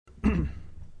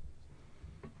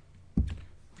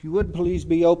If you would please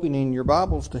be opening your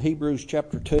Bibles to Hebrews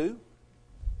chapter 2.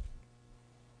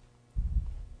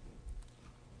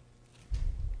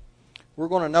 We're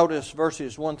going to notice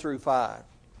verses 1 through 5.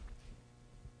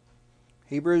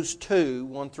 Hebrews 2,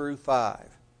 1 through 5.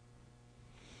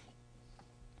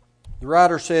 The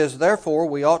writer says, "Therefore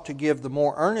we ought to give the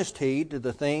more earnest heed to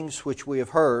the things which we have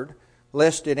heard,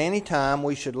 lest at any time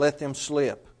we should let them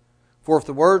slip. For if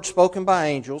the word spoken by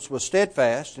angels was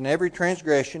steadfast, and every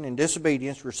transgression and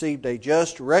disobedience received a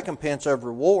just recompense of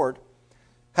reward,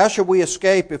 how shall we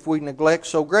escape if we neglect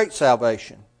so great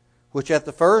salvation, which at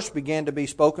the first began to be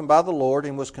spoken by the Lord,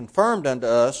 and was confirmed unto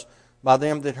us by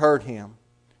them that heard him?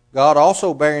 God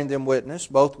also bearing them witness,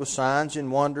 both with signs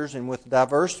and wonders, and with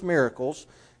diverse miracles,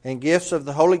 and gifts of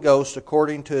the Holy Ghost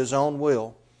according to his own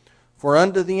will. For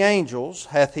unto the angels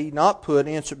hath he not put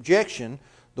in subjection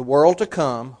the world to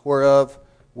come, whereof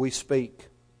we speak."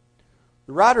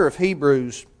 The writer of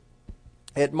Hebrews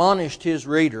admonished his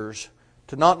readers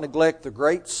to not neglect the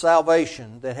great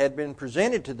salvation that had been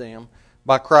presented to them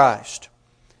by Christ.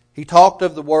 He talked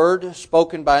of the word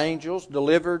spoken by angels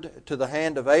delivered to the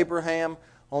hand of Abraham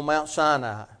on Mount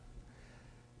Sinai.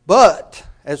 But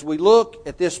as we look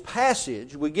at this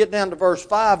passage, we get down to verse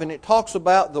 5 and it talks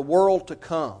about the world to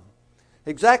come.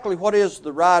 Exactly what is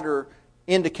the writer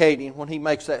indicating when he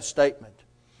makes that statement?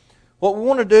 What we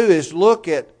want to do is look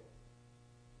at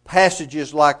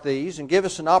passages like these and give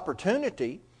us an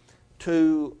opportunity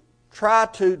to try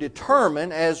to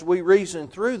determine, as we reason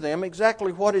through them,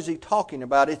 exactly what is he talking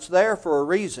about. It's there for a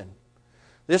reason.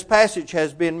 This passage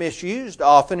has been misused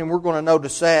often, and we're going to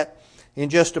notice that in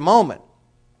just a moment.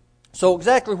 So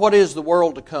exactly what is the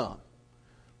world to come?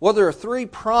 Well, there are three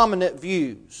prominent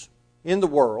views in the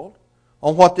world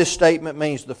on what this statement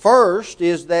means. The first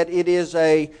is that it is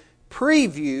a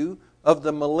preview of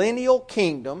the millennial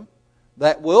kingdom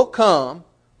that will come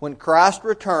when Christ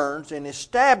returns and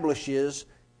establishes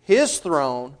his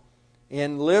throne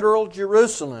in literal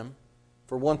Jerusalem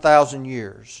for 1,000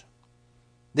 years.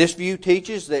 This view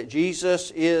teaches that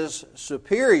Jesus is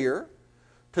superior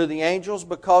to the angels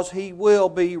because he will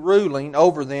be ruling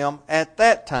over them at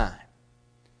that time.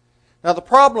 Now, the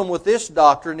problem with this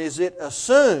doctrine is it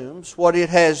assumes what it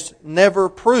has never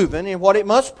proven and what it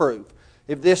must prove,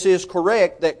 if this is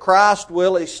correct, that Christ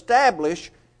will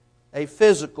establish a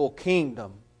physical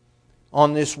kingdom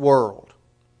on this world.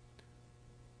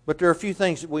 But there are a few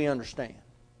things that we understand.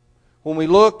 When we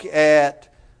look at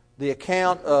the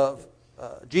account of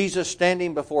Jesus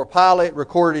standing before Pilate,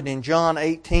 recorded in John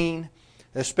 18,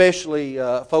 especially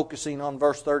focusing on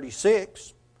verse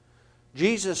 36,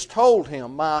 Jesus told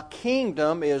him, "My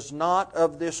kingdom is not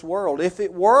of this world. If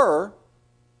it were,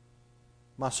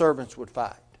 my servants would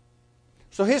fight."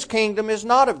 So his kingdom is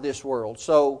not of this world.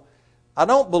 So I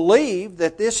don't believe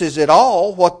that this is at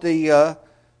all what the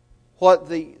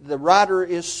writer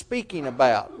is speaking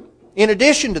about. In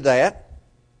addition to that,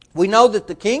 we know that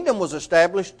the kingdom was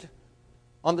established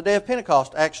on the day of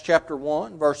Pentecost, Acts chapter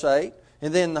 1, verse 8,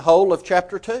 and then the whole of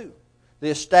chapter 2, the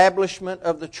establishment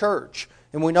of the church.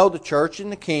 And we know the church and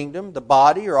the kingdom, the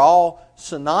body, are all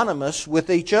synonymous with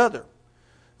each other.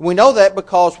 We know that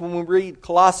because when we read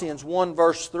Colossians 1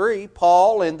 verse 3,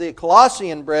 Paul and the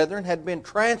Colossian brethren had been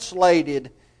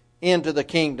translated into the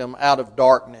kingdom out of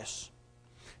darkness.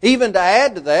 Even to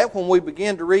add to that, when we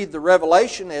begin to read the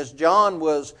Revelation as John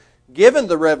was given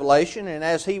the revelation and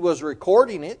as he was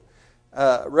recording it,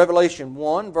 Revelation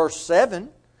 1 verse 7,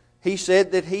 he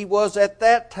said that he was at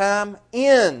that time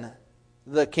in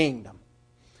the kingdom.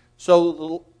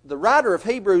 So the writer of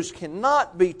Hebrews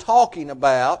cannot be talking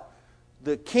about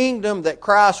the kingdom that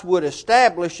Christ would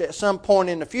establish at some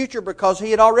point in the future because he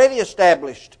had already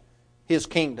established his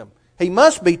kingdom. He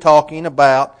must be talking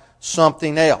about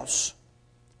something else.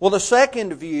 Well, the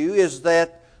second view is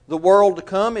that the world to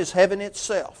come is heaven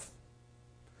itself.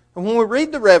 And when we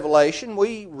read the Revelation,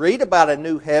 we read about a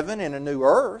new heaven and a new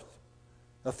earth,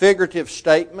 a figurative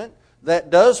statement that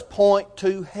does point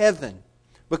to heaven,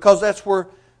 because that's where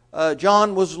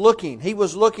John was looking. He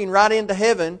was looking right into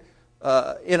heaven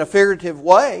in a figurative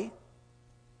way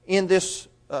in this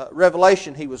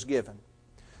revelation he was given.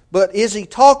 But is he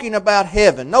talking about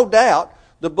heaven? No doubt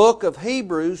the book of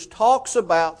Hebrews talks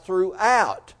about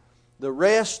throughout the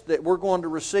rest that we're going to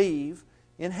receive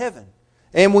in heaven.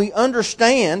 And we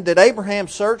understand that Abraham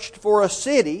searched for a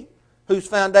city whose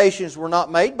foundations were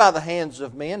not made by the hands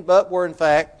of men, but were in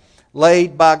fact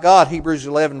laid by God. Hebrews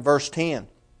 11 verse 10.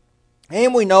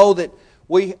 And we know that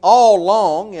we all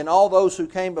long, and all those who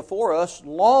came before us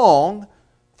long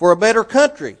for a better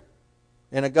country.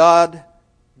 And God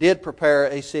did prepare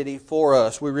a city for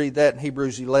us. We read that in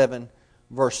Hebrews 11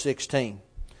 verse 16.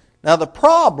 Now the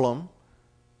problem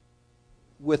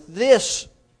with this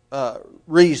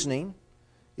reasoning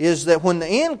is that when the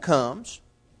end comes,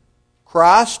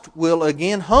 Christ will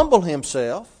again humble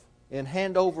Himself and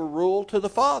hand over rule to the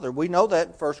Father. We know that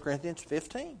in 1 Corinthians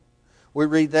 15. We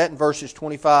read that in verses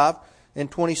 25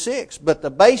 and 26. But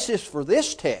the basis for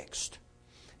this text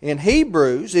in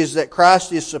Hebrews is that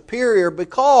Christ is superior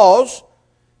because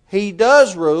He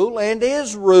does rule and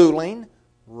is ruling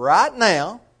right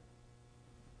now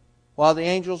while the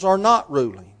angels are not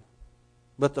ruling.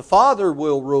 But the Father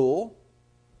will rule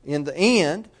in the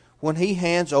end when He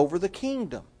hands over the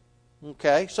kingdom.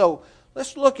 Okay, so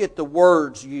let's look at the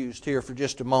words used here for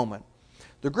just a moment.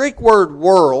 The Greek word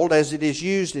world, as it is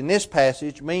used in this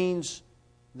passage, means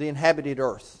the inhabited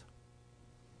earth.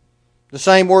 The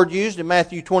same word used in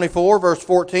Matthew 24, verse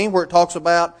 14, where it talks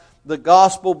about the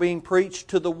gospel being preached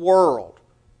to the world,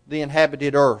 the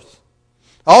inhabited earth.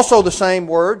 Also the same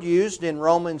word used in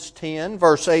Romans 10,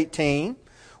 verse 18,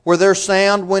 where their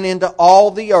sound went into all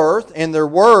the earth, and their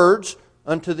words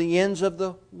unto the ends of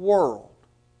the world,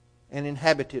 an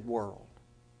inhabited world.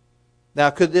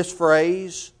 Now, could this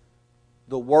phrase,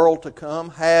 the world to come,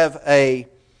 have an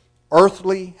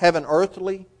earthly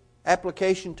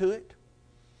application to it?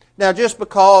 Now, just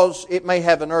because it may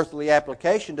have an earthly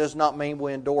application does not mean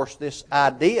we endorse this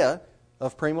idea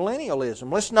of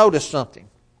premillennialism. Let's notice something.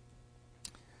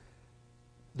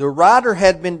 The writer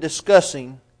had been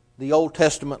discussing the Old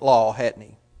Testament law, hadn't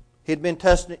he? He'd been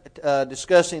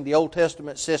discussing the Old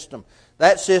Testament system.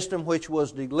 That system which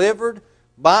was delivered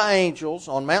by angels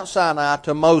on Mount Sinai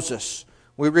to Moses.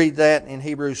 We read that in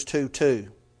Hebrews 2:2.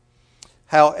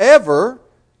 However,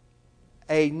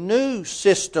 a new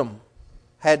system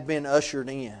had been ushered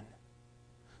in.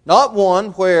 Not one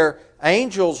where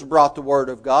angels brought the Word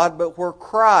of God, but where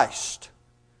Christ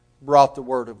brought the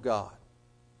Word of God.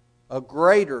 A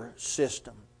greater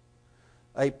system.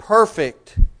 A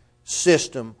perfect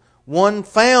system. One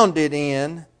founded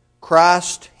in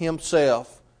Christ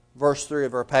Himself. Verse 3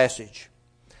 of our passage.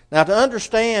 Now, to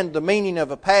understand the meaning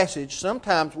of a passage,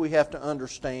 sometimes we have to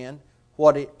understand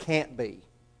what it can't be.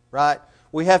 Right?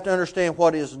 We have to understand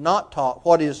what is not taught,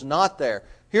 what is not there.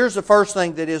 Here's the first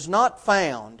thing that is not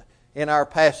found in our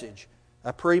passage.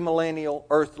 A premillennial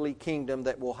earthly kingdom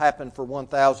that will happen for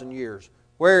 1,000 years.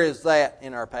 Where is that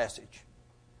in our passage?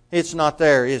 It's not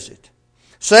there, is it?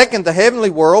 Second, the heavenly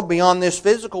world beyond this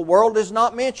physical world is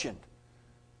not mentioned.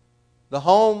 The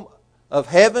home of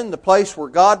heaven, the place where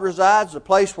God resides, the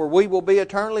place where we will be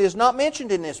eternally, is not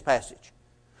mentioned in this passage.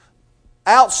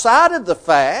 Outside of the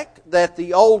fact that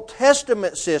the Old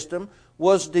Testament system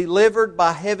was delivered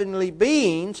by heavenly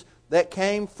beings that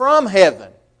came from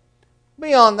heaven.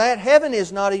 Beyond that, heaven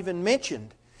is not even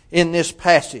mentioned in this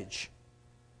passage.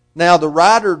 Now, the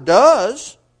writer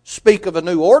does speak of a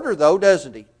new order, though,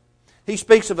 doesn't he? He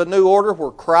speaks of a new order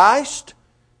where Christ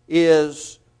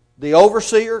is the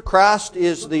overseer, Christ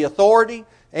is the authority,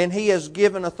 and He has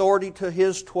given authority to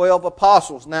His 12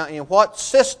 apostles. Now, in what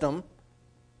system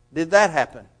did that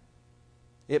happen?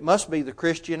 It must be the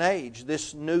Christian age,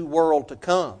 this new world to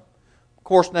come. Of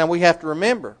course, now we have to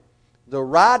remember, the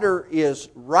writer is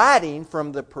writing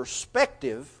from the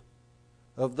perspective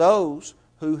of those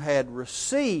who had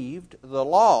received the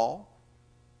law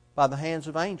by the hands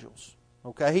of angels.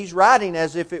 Okay, he's writing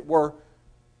as if it were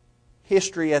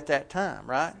history at that time,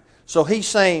 right? So he's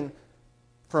saying,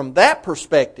 from that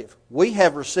perspective, we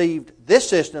have received this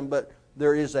system, but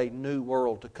there is a new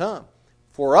world to come.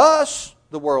 For us,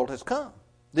 the world has come.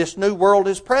 This new world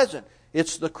is present.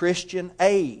 It's the Christian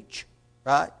age,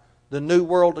 right? The new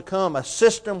world to come, a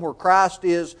system where Christ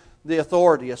is the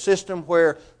authority, a system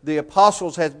where the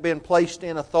apostles have been placed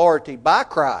in authority by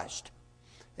Christ,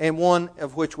 and one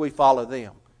of which we follow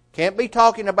them. Can't be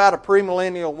talking about a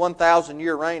premillennial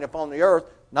 1,000-year reign upon the earth,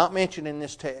 not mentioned in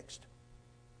this text.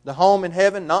 The home in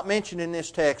heaven, not mentioned in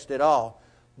this text at all.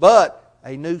 But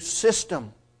a new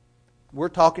system. We're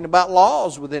talking about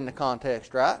laws within the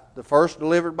context, right? The first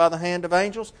delivered by the hand of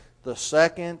angels, the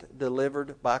second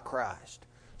delivered by Christ.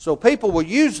 So people will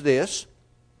use this,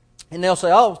 and they'll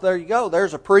say, oh, there you go,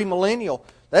 there's a premillennial.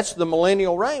 That's the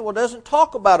millennial reign. Well, it doesn't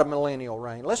talk about a millennial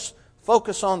reign. Let's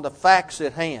focus on the facts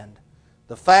at hand.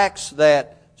 The facts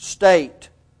that state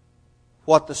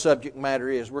what the subject matter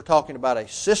is. We're talking about a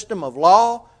system of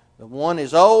law. The one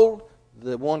is old,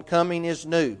 the one coming is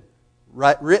new.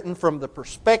 Written from the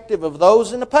perspective of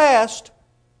those in the past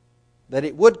that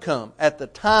it would come. At the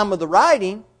time of the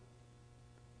writing,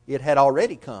 it had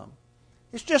already come.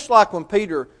 It's just like when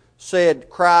Peter said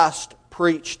Christ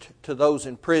preached to those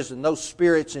in prison, those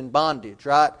spirits in bondage,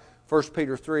 right? 1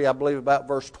 Peter 3, I believe about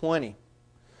verse 20.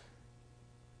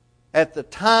 At the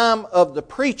time of the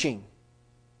preaching,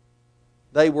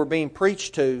 they were being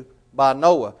preached to by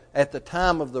Noah. At the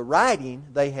time of the writing,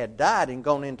 they had died and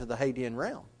gone into the Hadean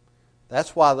realm.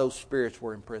 That's why those spirits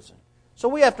were in prison. So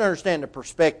we have to understand the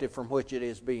perspective from which it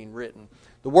is being written.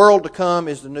 The world to come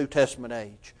is the New Testament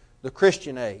age, the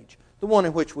Christian age, the one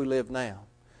in which we live now.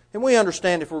 And we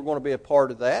understand if we're going to be a part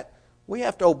of that, we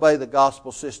have to obey the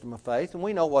gospel system of faith, and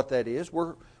we know what that is.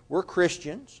 We're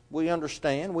Christians. We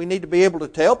understand. We need to be able to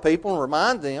tell people and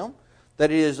remind them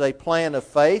that it is a plan of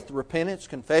faith, repentance,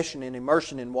 confession, and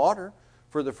immersion in water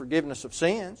for the forgiveness of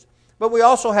sins. But we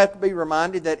also have to be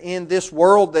reminded that in this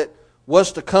world that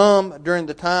was to come during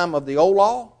the time of the old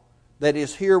law, that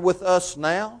is here with us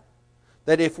now,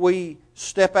 that if we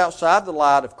step outside the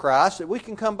light of Christ, that we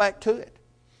can come back to it.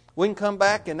 We can come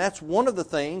back, and that's one of the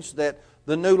things that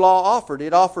the new law offered.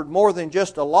 It offered more than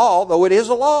just a law, though it is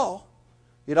a law.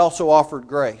 It also offered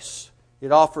grace.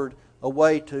 It offered a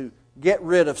way to get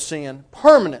rid of sin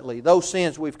permanently, those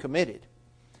sins we've committed.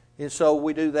 And so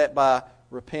we do that by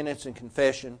repentance and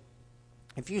confession.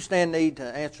 If you stand in need to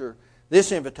answer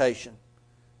this invitation,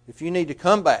 if you need to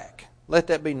come back, let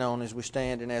that be known as we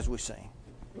stand and as we sing.